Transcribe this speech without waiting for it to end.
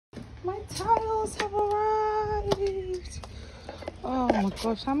My tiles have arrived. Oh my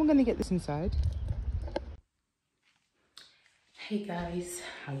gosh, how am I going to get this inside? Hey guys,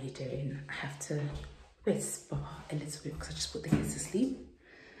 how you doing? I have to whisper a little bit because I just put the kids to sleep.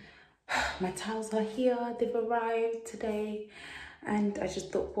 My tiles are here, they've arrived today. And I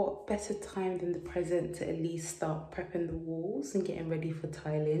just thought, what better time than the present to at least start prepping the walls and getting ready for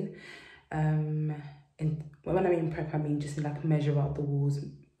tiling. And when I mean prep, I mean just like measure out the walls,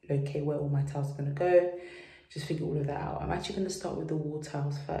 locate where all my tiles are going to go, just figure all of that out. I'm actually going to start with the wall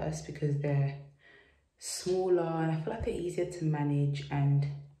tiles first because they're smaller and I feel like they're easier to manage, and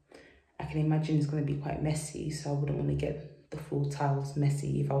I can imagine it's going to be quite messy, so I wouldn't want to get the full tiles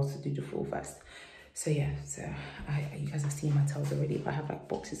messy if I was to do the full first. So yeah, so you guys have seen my tiles already, but I have like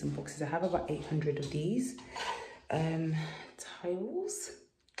boxes and boxes. I have about 800 of these tiles.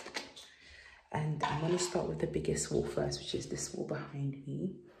 And I'm going to start with the biggest wall first, which is this wall behind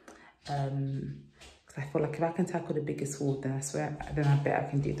me. Because I feel like if I can tackle the biggest wall, then I bet I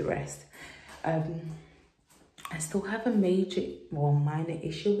can do the rest. I still have a minor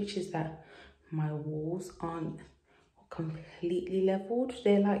issue, which is that my walls aren't completely leveled.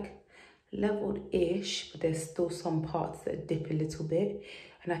 They're like leveled-ish, but there's still some parts that dip a little bit.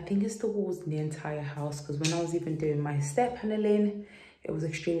 And I think it's the walls in the entire house, because when I was even doing my step paneling, it was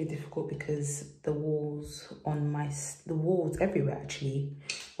extremely difficult because the walls everywhere actually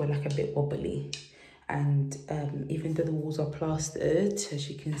were like a bit wobbly. And even though the walls are plastered, as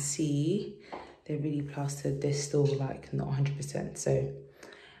you can see, they're really plastered, they're still like not 100%. So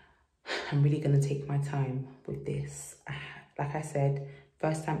I'm really gonna take my time with this. Like I said,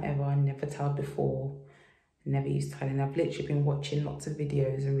 first time ever, never tiled before, never used tiling. I've literally been watching lots of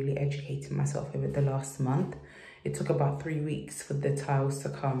videos and really educating myself over the last month. It took about 3 weeks for the tiles to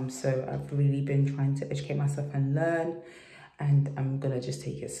come, so I've really been trying to educate myself and learn, and I'm gonna just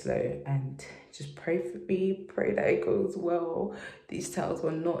take it slow and just pray for me, pray that it goes well. These tiles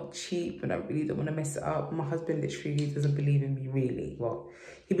were not cheap and I really don't want to mess it up. My husband literally doesn't believe in me, really. Well,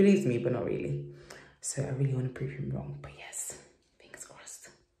 he believes me, but not really. So I really want to prove him wrong, but yes, fingers crossed.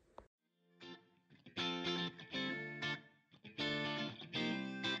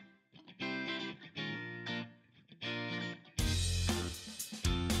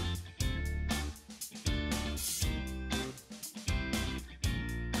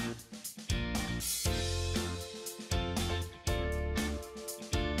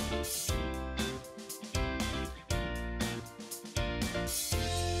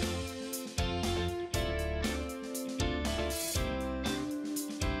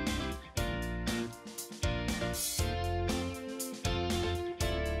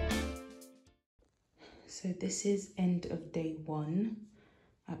 So this is end of day 1.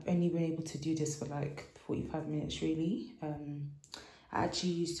 I've only been able to do this for like 45 minutes really. I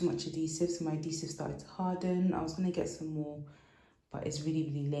actually used too much adhesive, so my adhesive started to harden. I was gonna get some more, but it's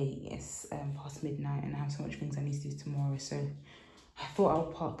really late. It's past midnight and I have so much things I need to do tomorrow. So I thought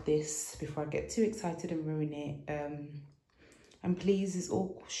I'll park this before I get too excited and ruin it. And please, it's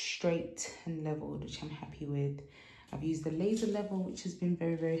all straight and leveled, which I'm happy with. I've used the laser level, which has been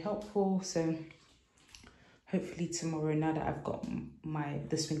very helpful. So hopefully tomorrow, now that I've got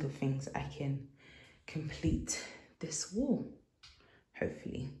the swing of things, I can complete this wall,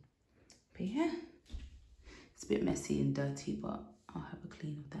 hopefully. But yeah, it's a bit messy and dirty, but I'll have a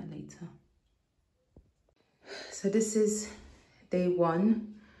clean of that later. So this is day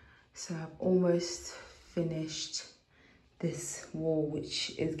 1. So I've almost finished this wall,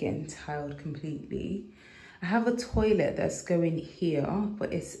 which is getting tiled completely. I have a toilet that's going here,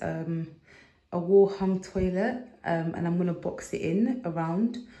 but it's a wall hung toilet, and I'm gonna box it in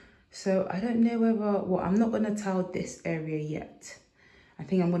around. So I don't know whether, I'm not gonna tile this area yet. I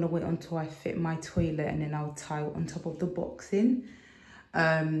think I'm gonna wait until I fit my toilet and then I'll tile on top of the boxing. But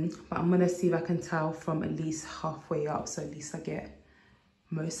I'm gonna see if I can tile from at least halfway up, so at least I get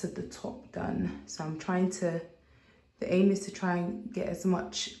most of the top done. So the aim is to try and get as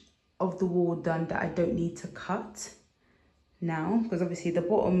much of the wall done that I don't need to cut now, because obviously the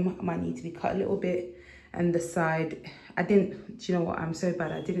bottom might need to be cut a little bit, and the side, do you know what, I'm so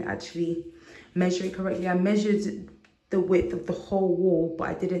bad, I didn't actually measure it correctly. I measured the width of the whole wall, but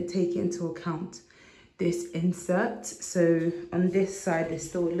I didn't take into account this insert. So on this side, there's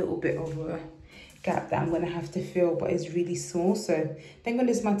still a little bit of a gap that I'm gonna have to fill, but it's really small. So thank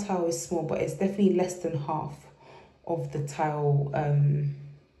goodness my tile is small, but it's definitely less than half of the tile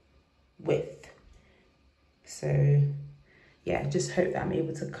width. So yeah, just hope that I'm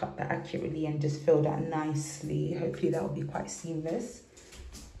able to cut that accurately and just fill that nicely. Hopefully that will be quite seamless.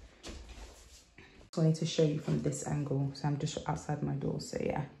 So I need to show you from this angle. So I'm just outside my door, so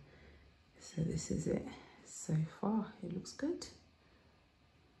yeah. So this is it so far. It looks good.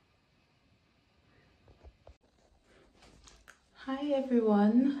 Hi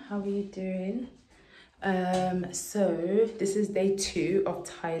everyone, how are you doing? So this is day 2 of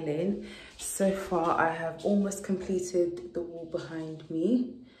tiling. So far I have almost completed the wall behind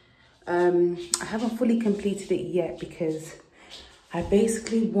me. I haven't fully completed it yet because I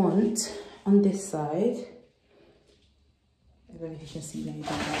basically want on this side, I don't know if you can see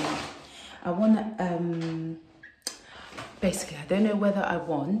anything right now. I want basically I don't know whether I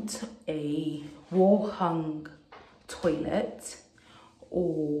want a wall hung toilet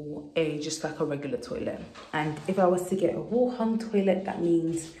or just like a regular toilet. And if I was to get a wall hung toilet, that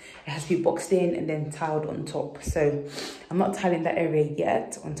means it has to be boxed in and then tiled on top. So I'm not tiling that area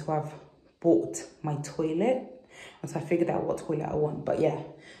yet until I've bought my toilet, until I figured out what toilet I want. But yeah,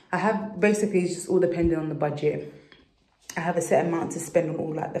 I have basically, it's just all depending on the budget. I have a set amount to spend on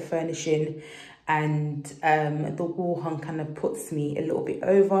all like the furnishing, and the wall hung kind of puts me a little bit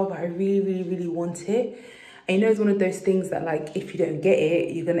over, but I really want it. And you know, it's one of those things that like, if you don't get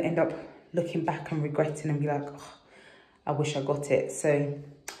it, you're gonna end up looking back and regretting and be like, oh, I wish I got it. So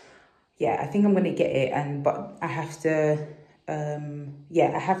yeah, I think I'm gonna get it, but I have to,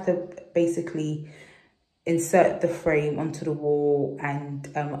 I have to basically insert the frame onto the wall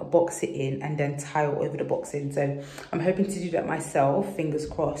and box it in and then tile over the boxing. So I'm hoping to do that myself. Fingers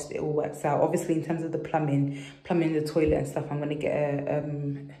crossed it all works out. Obviously in terms of the plumbing the toilet and stuff, I'm going to get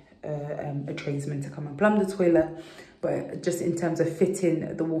a tradesman to come and plumb the toilet. But just in terms of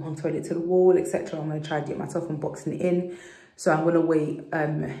fitting the wall hung toilet to the wall, etc., I'm going to try to do it myself and boxing it in. So I'm going to wait.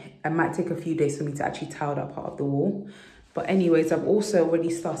 It might take a few days for me to actually tile that part of the wall. But anyways, I've also already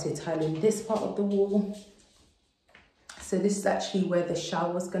started tiling this part of the wall. So this is actually where the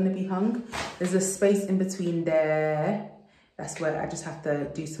shower's going to be hung. There's a space in between there. That's where I just have to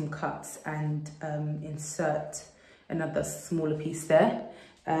do some cuts and insert another smaller piece there.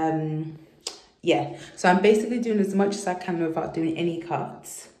 Yeah, so I'm basically doing as much as I can without doing any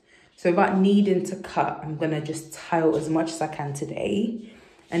cuts. So without needing to cut, I'm going to just tile as much as I can today.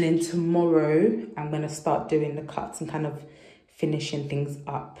 And then tomorrow, I'm going to start doing the cuts and kind of finishing things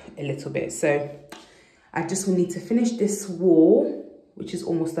up a little bit. So I just will need to finish this wall, which is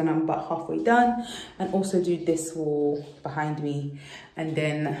almost done. I'm about halfway done. And also do this wall behind me. And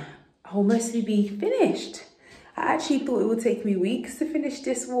then I'll mostly be finished. I actually thought it would take me weeks to finish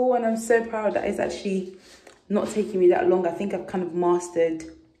this wall. And I'm so proud that it's actually not taking me that long. I think I've kind of mastered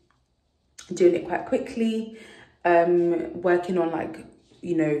doing it quite quickly. Working on like,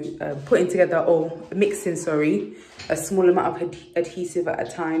 you know, putting together or mixing, sorry, a small amount of adhesive at a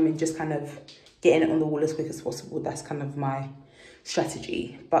time and just kind of getting it on the wall as quick as possible. That's kind of my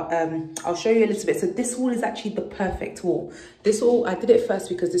strategy. But I'll show you a little bit. So this wall is actually the perfect wall. This wall, I did it first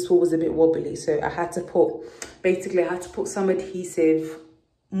because this wall was a bit wobbly. So I had to put some adhesive,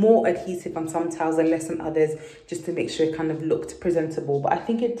 more adhesive on some tiles and less on others, just to make sure it kind of looked presentable. But I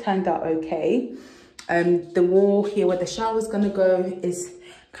think it turned out okay. The wall here where the shower's gonna go is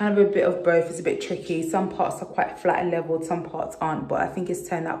kind of a bit of both. It's a bit tricky. Some parts are quite flat and leveled, some parts aren't, but I think it's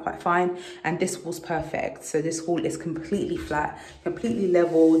turned out quite fine. And this wall's perfect. So this wall is completely flat, completely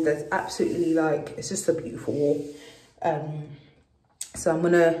leveled. There's absolutely like, it's just a beautiful wall. So I'm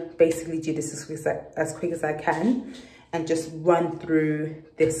gonna basically do this as quick as I can and just run through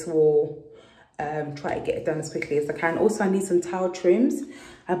this wall. Try to get it done as quickly as I can. Also, I need some towel trims.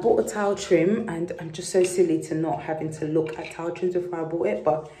 I bought a towel trim and I'm just so silly to not having to look at towel trims before I bought it,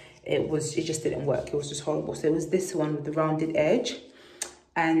 but it just didn't work. It was just horrible. So it was this one with the rounded edge.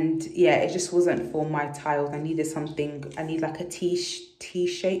 And yeah, it just wasn't for my tiles. I needed something, I need like a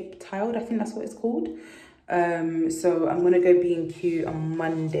T-shaped tile. I think that's what it's called. So I'm gonna go B&Q on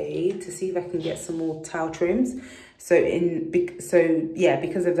Monday to see if I can get some more towel trims. So yeah,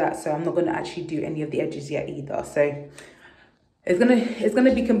 because of that, so I'm not gonna actually do any of the edges yet either. So it's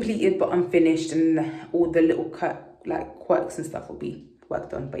gonna be completed but unfinished, and all the little quirks and stuff will be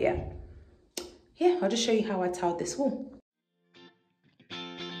worked on. But yeah, I'll just show you how I tiled this wall.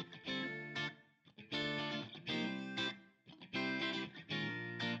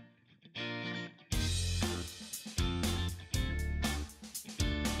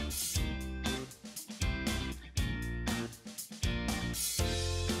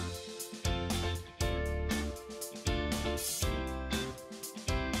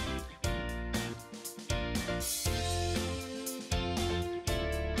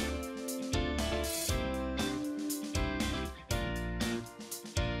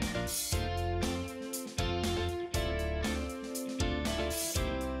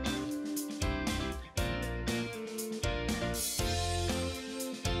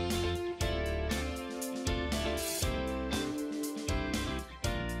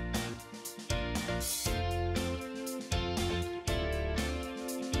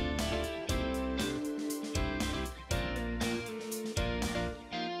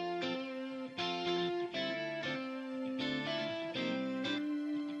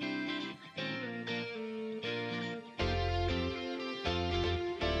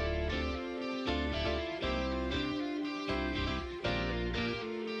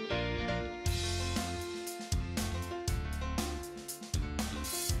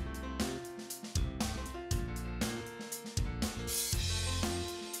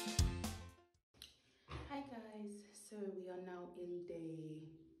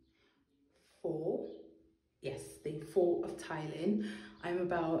 4 of tiling. I'm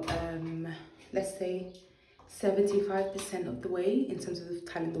about, let's say, 75% of the way in terms of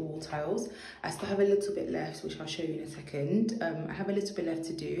tiling the wall tiles. I still have a little bit left, which I'll show you in a second. I have a little bit left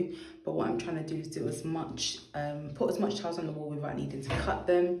to do, but what I'm trying to do is do as much, put as much tiles on the wall without needing to cut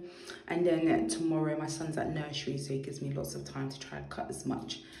them. And then tomorrow my son's at nursery, so it gives me lots of time to try and cut as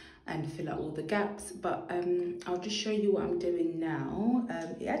much and fill out all the gaps. But I'll just show you what I'm doing now.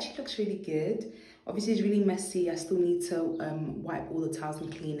 It actually looks really good. Obviously it's really messy. I still need to wipe all the tiles and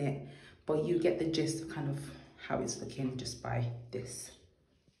clean it, but you get the gist of kind of how it's looking just by this.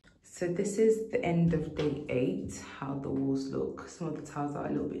 So this is the end of day 8, how the walls look. Some of the tiles are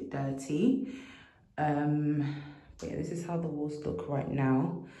a little bit dirty. But yeah, this is how the walls look right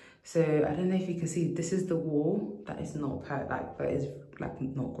now. So I don't know if you can see, this is the wall that is not perfect, like that is like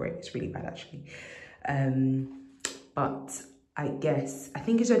not great. It's really bad actually. But I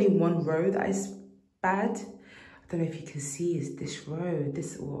think it's only one row that is bad. I don't know if you can see, is this row,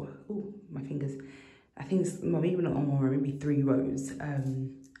 this, or oh, my fingers. I think it's maybe not one row, maybe 3 rows.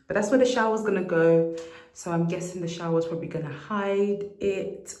 But that's where the shower's gonna go. So I'm guessing the shower's probably gonna hide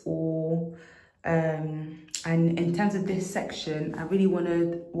it, or and in terms of this section, I really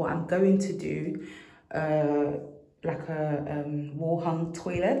wanted, what I'm going to do, like a wall hung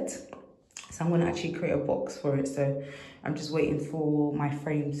toilet. So I'm gonna actually create a box for it. So I'm just waiting for my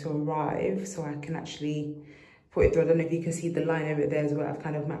frame to arrive so I can actually put it through. I don't know if you can see the line over there as well. I've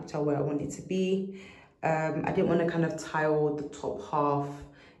kind of mapped out where I want it to be. I didn't want to kind of tile the top half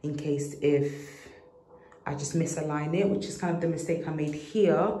in case if I just misalign it, which is kind of the mistake I made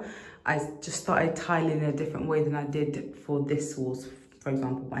here. I just started tiling in a different way than I did for this wall, for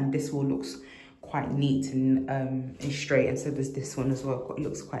example, and this wall looks quite neat and straight, and so does this one as well. It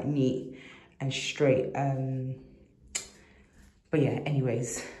looks quite neat and straight. But yeah,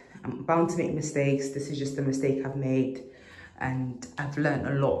 anyways, I'm bound to make mistakes. This is just a mistake I've made, and I've learned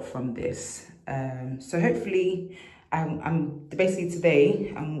a lot from this. So hopefully, basically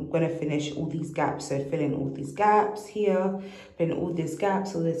today, I'm gonna finish all these gaps. So fill in all these gaps here, fill in all these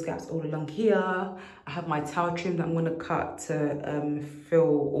gaps all along here. I have my towel trim that I'm gonna cut to fill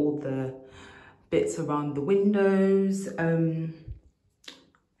all the bits around the windows. And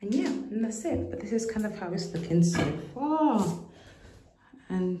yeah, and that's it. But this is kind of how it's looking so far.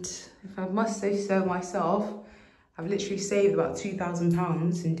 And if I must say so myself, I've literally saved about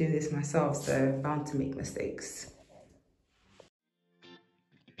 £2,000 in doing this myself, so I'm bound to make mistakes.